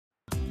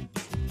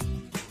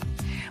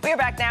We are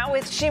back now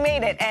with She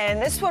Made It,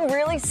 and this one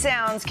really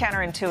sounds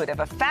counterintuitive.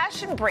 A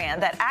fashion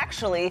brand that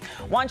actually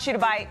wants you to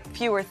buy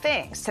fewer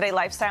things. Today,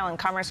 lifestyle and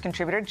commerce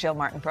contributor Jill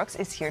Martin Brooks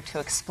is here to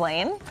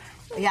explain.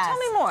 Yes. Tell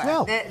me more.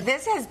 No.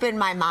 This has been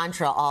my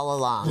mantra all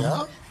along.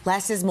 Yeah?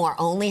 Less is more.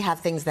 Only have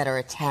things that are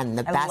a 10,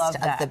 the best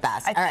of the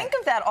best. I think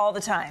of that all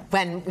the time.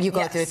 When you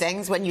go through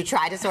things, when you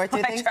try to sort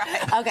through things?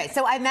 Try. Okay,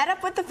 so I met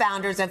up with the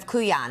founders of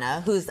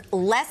Cuyana, whose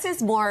less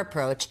is more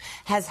approach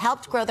has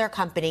helped grow their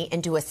company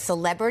into a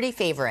celebrity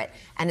favorite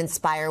and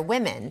inspire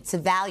women to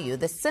value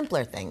the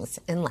simpler things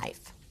in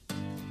life.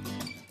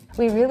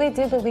 We really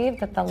do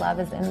believe that the love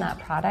is in that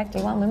product.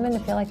 We want women to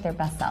feel like their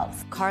best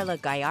selves. Karla,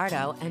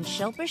 Gallardo, and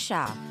Shilpa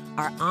Shah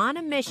are on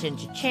a mission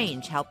to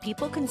change how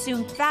people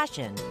consume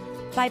fashion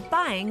by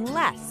buying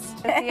less.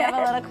 Do you have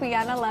a little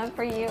Cuyana love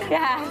for you?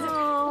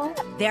 Yeah.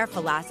 Their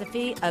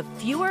philosophy of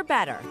fewer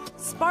better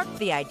sparked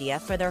the idea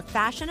for their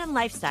fashion and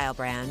lifestyle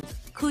brand,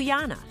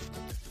 Cuyana.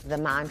 The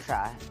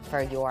mantra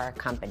for your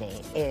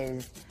company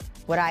is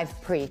what I've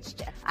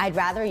preached. I'd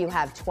rather you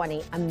have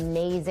 20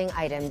 amazing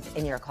items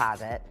in your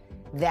closet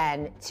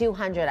than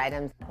 200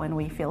 items. When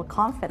we feel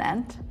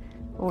confident,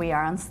 we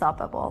are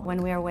unstoppable.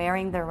 When we are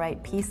wearing the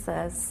right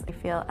pieces, we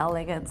feel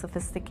elegant,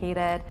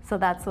 sophisticated. So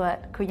that's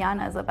what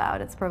Cuyana is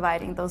about. It's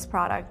providing those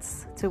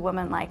products to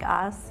women like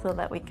us so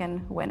that we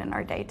can win in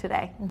our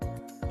day-to-day.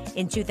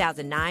 In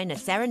 2009, a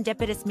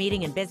serendipitous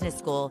meeting in business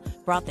school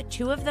brought the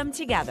two of them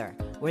together,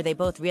 where they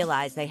both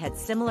realized they had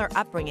similar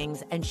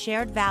upbringings and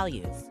shared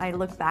values. I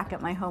look back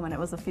at my home and it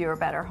was a fewer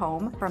better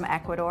home from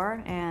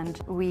Ecuador, and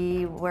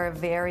we were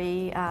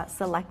very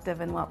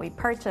selective in what we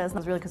purchased. It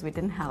was really because we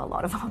didn't have a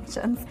lot of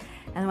options.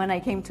 And when I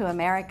came to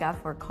America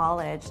for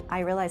college, I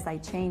realized I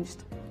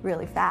changed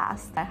really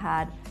fast. I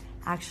had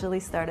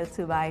actually started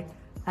to buy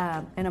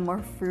in a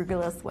more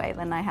frugalist way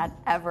than I had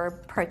ever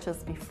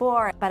purchased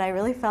before. But I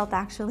really felt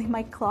actually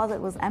my closet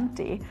was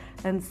empty.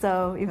 And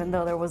so even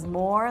though there was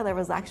more, there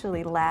was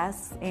actually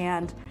less.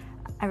 And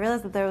I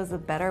realized that there was a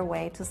better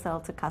way to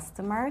sell to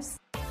customers.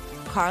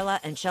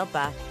 Karla and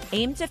Shilpa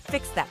aim to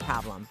fix that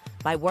problem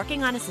by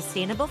working on a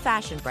sustainable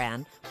fashion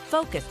brand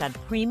focused on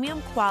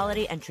premium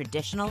quality and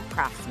traditional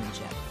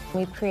craftsmanship.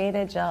 We've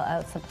created, Jill,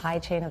 a supply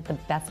chain of the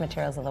best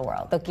materials in the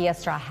world. Toquilla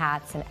straw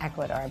hats in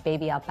Ecuador,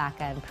 baby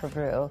alpaca in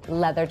Peru,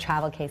 leather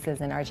travel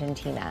cases in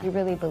Argentina. We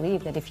really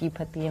believe that if you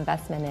put the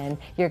investment in,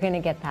 you're going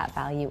to get that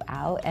value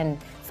out. And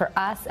for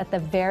us, at the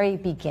very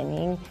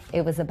beginning,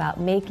 it was about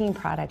making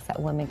products that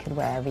women could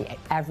wear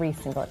every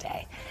single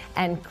day.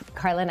 And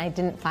Karla and I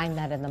didn't find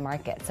that in the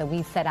market, so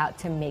we set out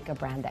to make a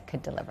brand that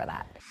could deliver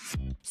that.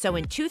 So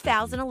in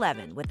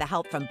 2011, with the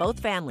help from both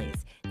families,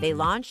 they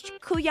launched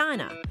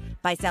Cuyana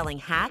by selling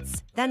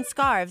hats, then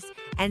scarves,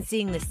 and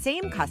seeing the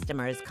same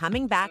customers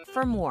coming back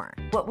for more.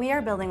 What we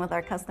are building with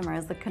our customer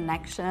is the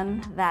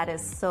connection that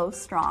is so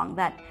strong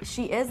that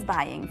she is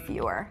buying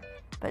fewer,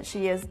 but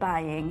she is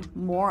buying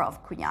more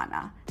of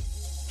Cuyana.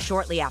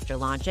 Shortly after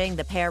launching,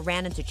 the pair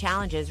ran into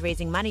challenges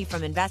raising money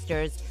from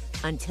investors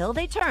until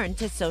they turned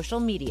to social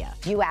media.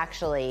 You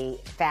actually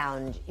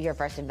found your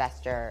first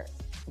investor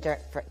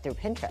through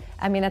Pinterest.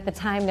 I mean, at the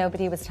time,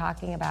 nobody was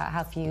talking about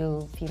how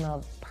few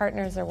female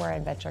partners there were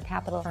in venture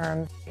capital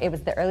firms. It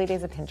was the early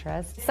days of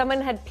Pinterest.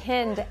 Someone had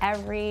pinned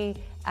every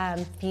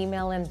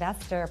female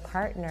investor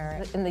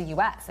partner in the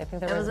U.S. I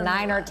think there was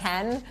 9 or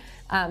 10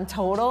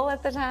 total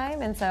at the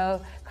time. And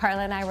so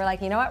Karla and I were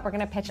like, you know what, we're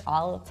going to pitch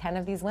all 10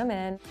 of these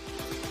women.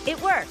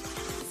 It worked.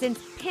 Since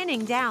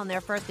pinning down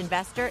their first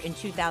investor in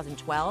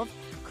 2012,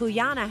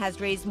 Cuyana has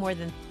raised more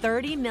than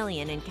 $30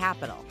 million in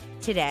capital.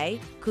 Today,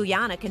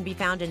 Cuyana can be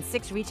found in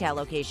 6 retail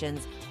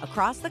locations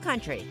across the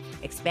country,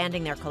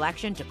 expanding their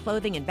collection to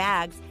clothing and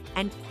bags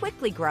and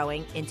quickly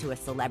growing into a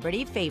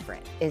celebrity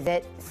favorite. Is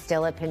it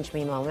still a pinch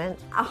me moment?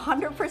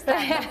 100%.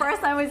 The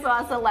first time we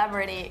saw a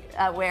celebrity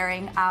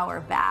wearing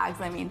our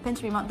bags, I mean,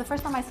 pinch me moment. The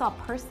first time I saw a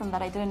person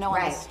that I didn't know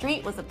on the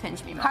street was a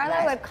pinch me moment.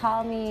 Karla would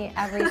call me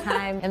every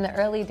time in the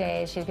early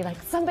days. She'd be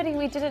like, somebody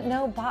we didn't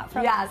know bought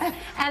from us.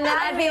 And then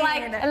I'd be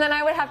like, and then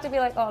I would have to be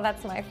like, oh,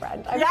 that's my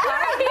friend. I'm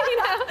sorry, you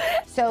know?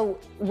 So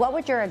what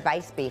would your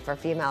advice be for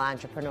female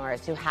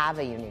entrepreneurs who have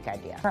a unique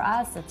idea? For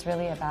us, it's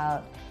really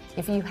about,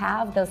 if you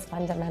have that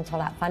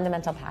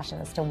fundamental passion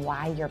as to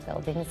why you're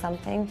building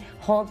something,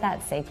 hold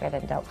that sacred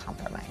and don't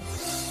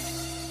compromise.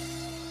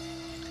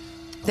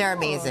 They're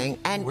amazing.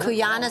 And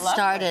Cuyana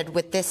started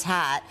with this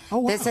hat. Oh,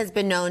 wow. This has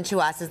been known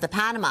to us as the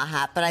Panama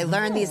hat, but I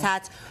learned these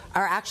hats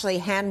are actually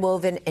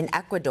hand-woven in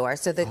Ecuador.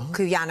 So the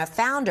Cuyana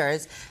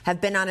founders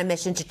have been on a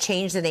mission to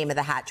change the name of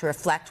the hat to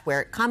reflect where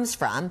it comes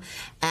from.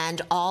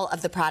 And all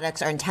of the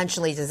products are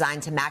intentionally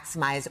designed to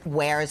maximize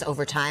wears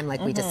over time,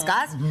 like we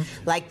discussed,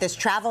 like this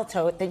travel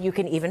tote that you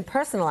can even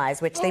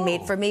personalize, which they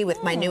made for me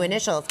with my new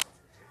initials.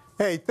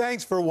 Hey,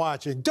 thanks for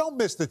watching. Don't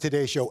miss the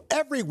Today Show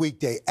every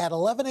weekday at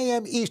 11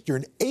 a.m.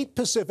 Eastern, 8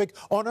 Pacific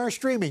on our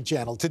streaming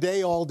channel,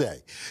 Today All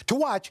Day. To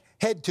watch,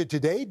 head to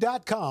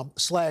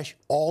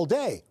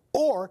today.com/allday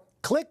or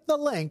click the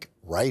link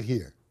right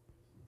here.